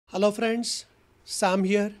Hello friends, Sam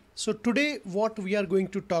here. So today what we are going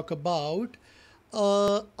to talk about,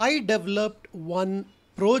 I developed one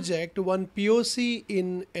project, one POC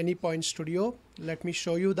in Anypoint Studio. Let me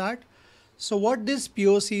show you that. So what this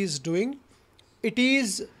POC is doing, it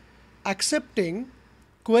is accepting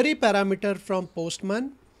query parameter from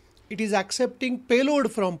Postman. It is accepting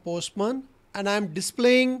payload from Postman, and I am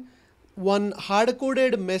displaying one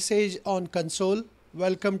hard-coded message on console.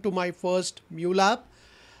 Welcome to my first Mule App.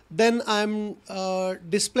 Then I'm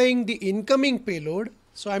displaying the incoming payload.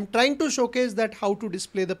 So I'm trying to showcase that how to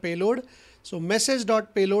display the payload. So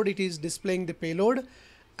message.payload, it is displaying the payload.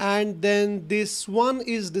 And then this one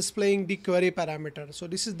is displaying the query parameter. So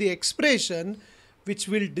this is the expression which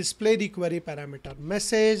will display the query parameter.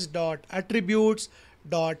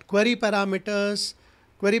 Message.attributes.query parameters,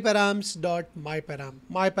 query params.myparam.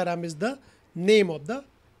 Myparam is the name of the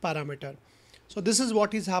parameter. So this is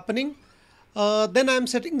what is happening. Then I'm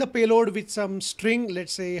setting the payload with some string,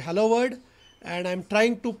 let's say hello world, and I'm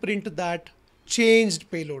trying to print that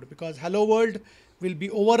changed payload because hello world will be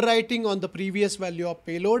overwriting on the previous value of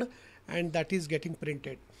payload, and that is getting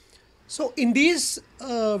printed. So in this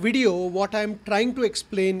video, what I'm trying to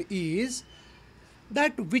explain is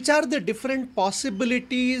that which are the different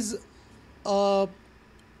possibilities of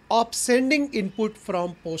sending input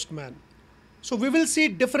from Postman. So we will see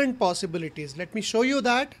different possibilities. Let me show you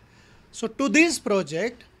that. So to this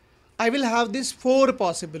project, I will have these 4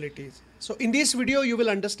 possibilities. So in this video, you will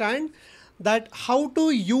understand that how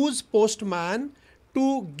to use Postman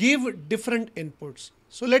to give different inputs.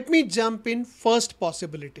 So let me jump in first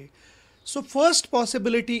possibility. So first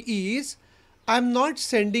possibility is I'm not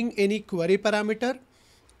sending any query parameter.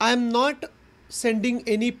 I'm not sending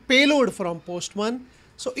any payload from Postman.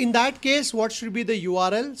 So in that case, what should be the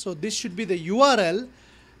URL? So this should be the URL.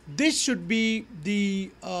 This should be the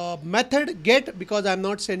method get because I'm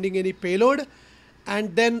not sending any payload.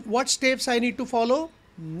 And then what steps I need to follow?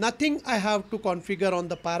 Nothing I have to configure on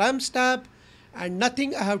the params tab and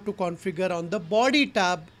nothing I have to configure on the body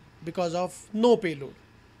tab because of no payload.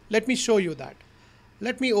 Let me show you that.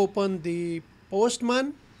 Let me open the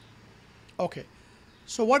Postman. Okay.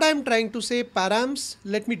 So what I'm trying to say, params,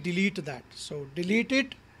 let me delete that. So delete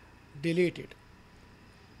it, delete it.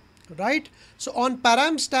 Right? So on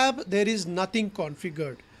params tab, there is nothing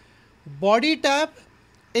configured. Body tab,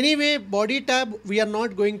 anyway, body tab, we are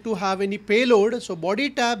not going to have any payload. So body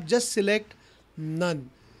tab, just select none.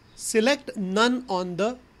 Select none on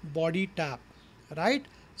the body tab, right?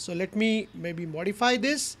 So let me maybe modify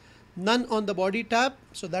this. None on the body tab.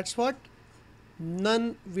 So that's what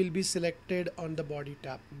none will be selected on the body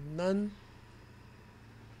tab. None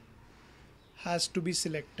has to be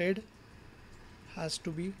selected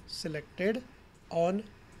on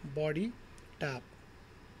body tab.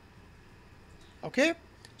 Okay.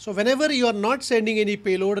 So whenever you are not sending any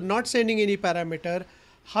payload, not sending any parameter,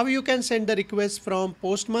 how you can send the request from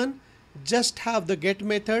Postman? Just have the get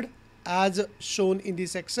method as shown in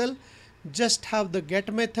this Excel. Just have the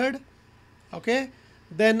get method. Okay.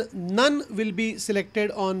 Then none will be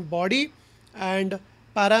selected on body and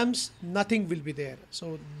params, nothing will be there.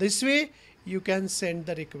 So this way you can send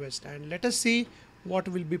the request, and let us see what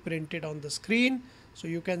will be printed on the screen. So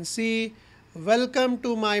you can see welcome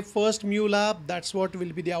to my first Mule app. That's what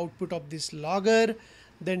will be the output of this logger.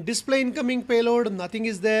 Then display incoming payload, nothing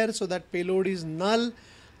is there, so that payload is null.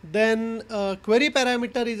 Then query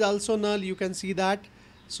parameter is also null. You can see that,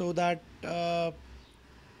 so that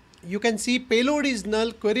you can see payload is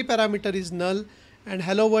null, query parameter is null, and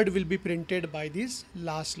hello world will be printed by this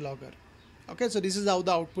last logger. Okay, so this is how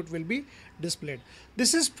the output will be displayed.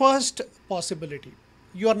 This is first possibility.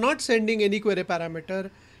 You are not sending any query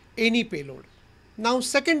parameter, any payload. Now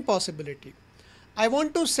second possibility, I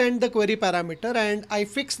want to send the query parameter and I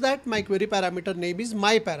fix that my query parameter name is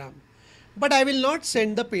myparam, but I will not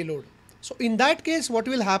send the payload. So in that case, what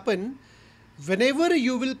will happen? Whenever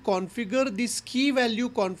you will configure this key value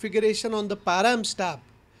configuration on the params tab,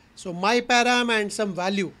 so myparam and some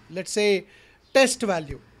value, let's say test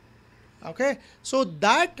value. Okay, so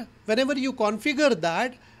that whenever you configure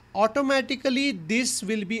that, automatically this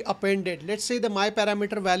will be appended. Let's say the my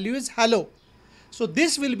parameter value is hello. So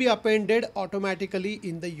this will be appended automatically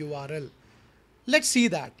in the URL. Let's see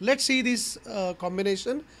that. Let's see this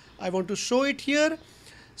combination. I want to show it here.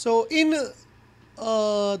 So in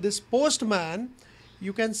this Postman,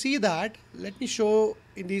 you can see that. Let me show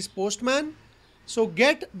in this Postman. So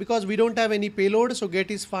get, because we don't have any payload, so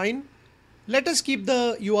get is fine. Let us keep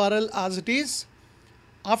the URL as it is.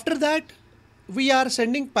 After that, we are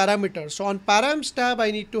sending parameters. So on params tab, I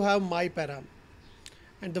need to have my param.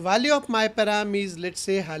 And the value of my param is, let's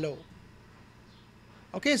say, hello.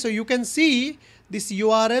 Okay, so you can see this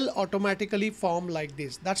URL automatically form like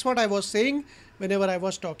this. That's what I was saying whenever I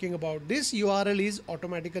was talking about this. URL is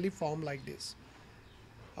automatically formed like this.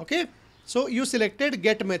 Okay, so you selected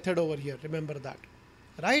get method over here, remember that,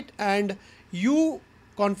 right? And you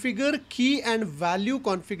configure key and value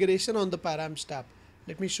configuration on the params tab.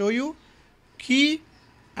 Let me show you. Key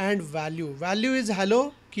and value. Value is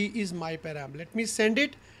hello, key is my param. Let me send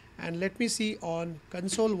it and let me see on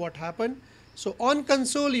console what happened. So on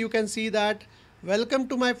console you can see that welcome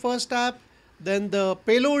to my first app. Then the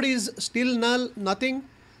payload is still null, nothing.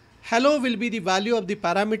 Hello will be the value of the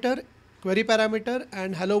parameter, query parameter,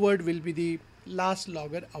 and hello world will be the last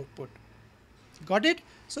logger output. Got it?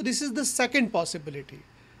 So this is the second possibility.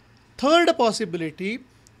 Third possibility,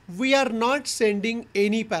 we are not sending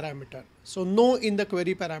any parameter. So no in the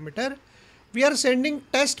query parameter. We are sending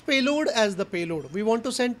test payload as the payload. We want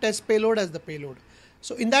to send test payload as the payload.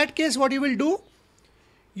 So in that case, what you will do?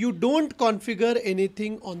 You don't configure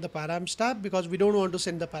anything on the params tab because we don't want to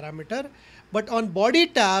send the parameter. But on body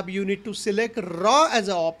tab, you need to select raw as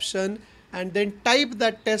an option and then type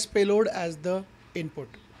that test payload as the input.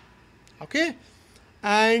 Okay.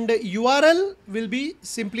 And URL will be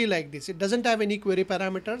simply like this. It doesn't have any query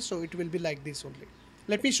parameter, so it will be like this only.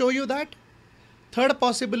 Let me show you that. Third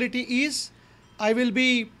possibility is I will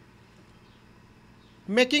be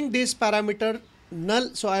making this parameter null.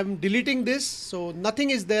 So I'm deleting this. So nothing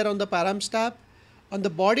is there on the params tab. On the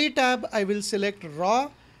body tab, I will select raw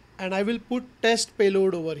and I will put test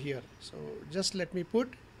payload over here. So just let me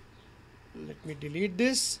delete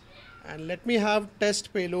this and let me have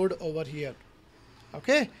test payload over here.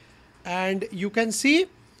 Okay, and you can see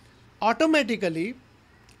automatically,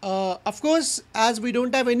 of course, as we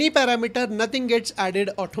don't have any parameter, nothing gets added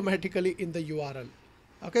automatically in the URL.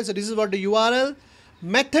 Okay, so this is what the URL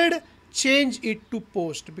method, change it to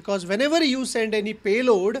post, because whenever you send any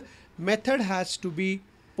payload, method has to be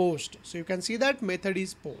post. So you can see that method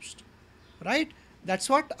is post, right? That's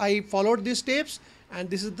what I followed these steps, and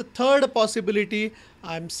this is the third possibility.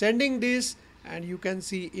 I'm sending this, and you can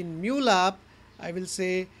see in Mule App, I will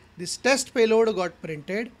say this test payload got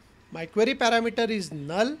printed. My query parameter is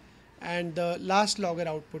null and the last logger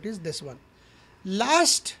output is this one.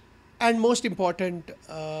 Last and most important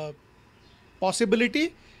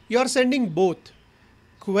possibility, you are sending both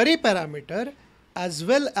query parameter as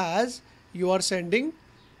well as you are sending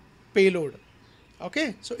payload.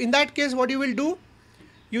 Okay, so in that case, what you will do?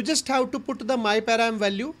 You just have to put the my param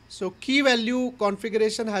value. So key value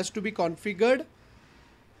configuration has to be configured.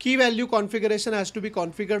 Key value configuration has to be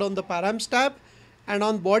configured on the params tab, and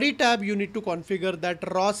on body tab you need to configure that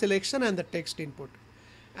raw selection and the text input,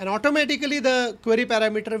 and automatically the query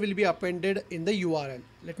parameter will be appended in the URL.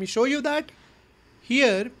 Let me show you that.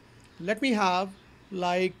 Here let me have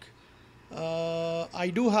like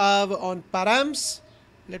I do have on params,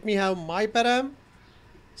 let me have my param,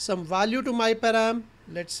 some value to my param,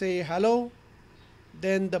 let's say hello,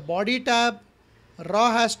 then the body tab,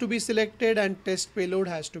 raw has to be selected and test payload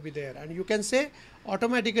has to be there, and you can say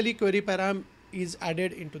automatically query param is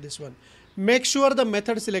added into this one. Make sure the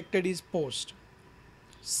method selected is post.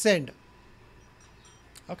 Send.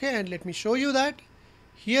 Okay, and let me show you that.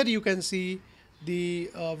 Here you can see the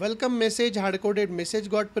welcome message, hard-coded message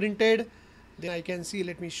got printed. Then I can see,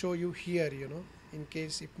 let me show you here, in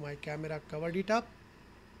case if my camera covered it up.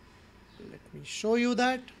 Let me show you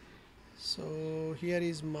that. So here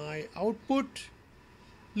is my output.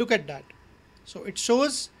 Look at that. So it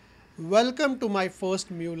shows welcome to my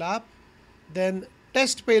first Mule app. Then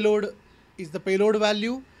test payload is the payload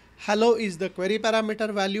value. Hello is the query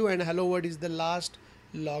parameter value, and hello world is the last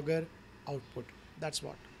logger output. That's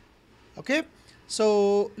what. Okay.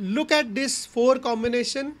 So look at this 4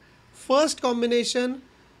 combination. First combination,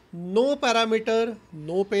 no parameter,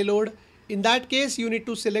 no payload. In that case, you need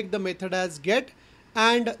to select the method as get,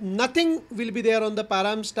 and nothing will be there on the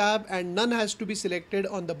params tab and none has to be selected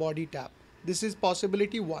on the body tab. This is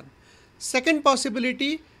possibility 1. Second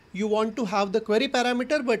possibility, you want to have the query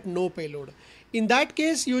parameter but no payload. In that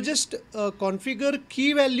case, you just configure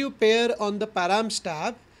key value pair on the params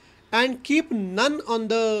tab and keep none on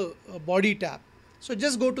the body tab. So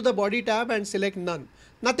just go to the body tab and select none.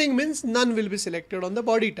 Nothing means none will be selected on the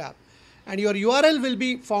body tab, and your URL will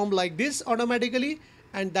be formed like this automatically,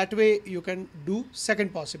 and that way you can do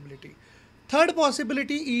second possibility. Third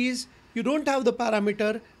possibility is you don't have the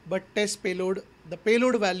parameter but test payload, the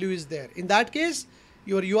payload value is there. In that case,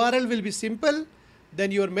 your URL will be simple,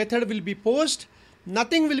 then your method will be post,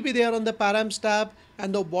 nothing will be there on the params tab,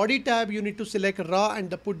 and the body tab you need to select raw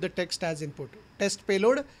and put the text as input, test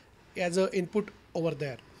payload as an input over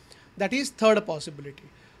there. That is third possibility.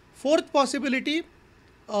 Fourth possibility,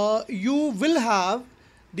 you will have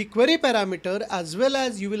the query parameter as well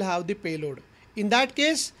as you will have the payload. In that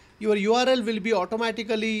case, your URL will be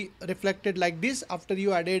automatically reflected like this after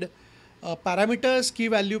you added parameters, key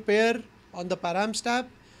value pair on the params tab.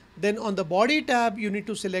 Then on the body tab, you need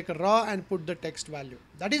to select raw and put the text value.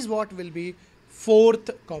 That is what will be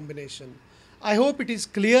fourth combination. I hope it is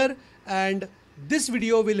clear, and this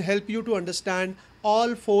video will help you to understand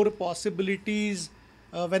all four possibilities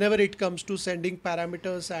whenever it comes to sending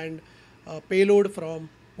parameters and payload from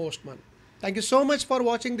Postman. Thank you so much for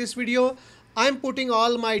watching this video. I'm putting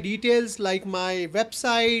all my details like my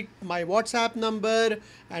website, my WhatsApp number,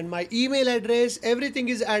 and my email address. Everything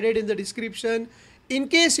is added in the description. In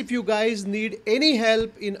case if you guys need any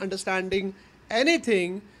help in understanding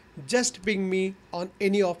anything, just ping me on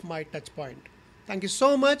any of my touch point. Thank you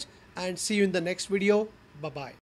so much and see you in the next video. Bye-bye.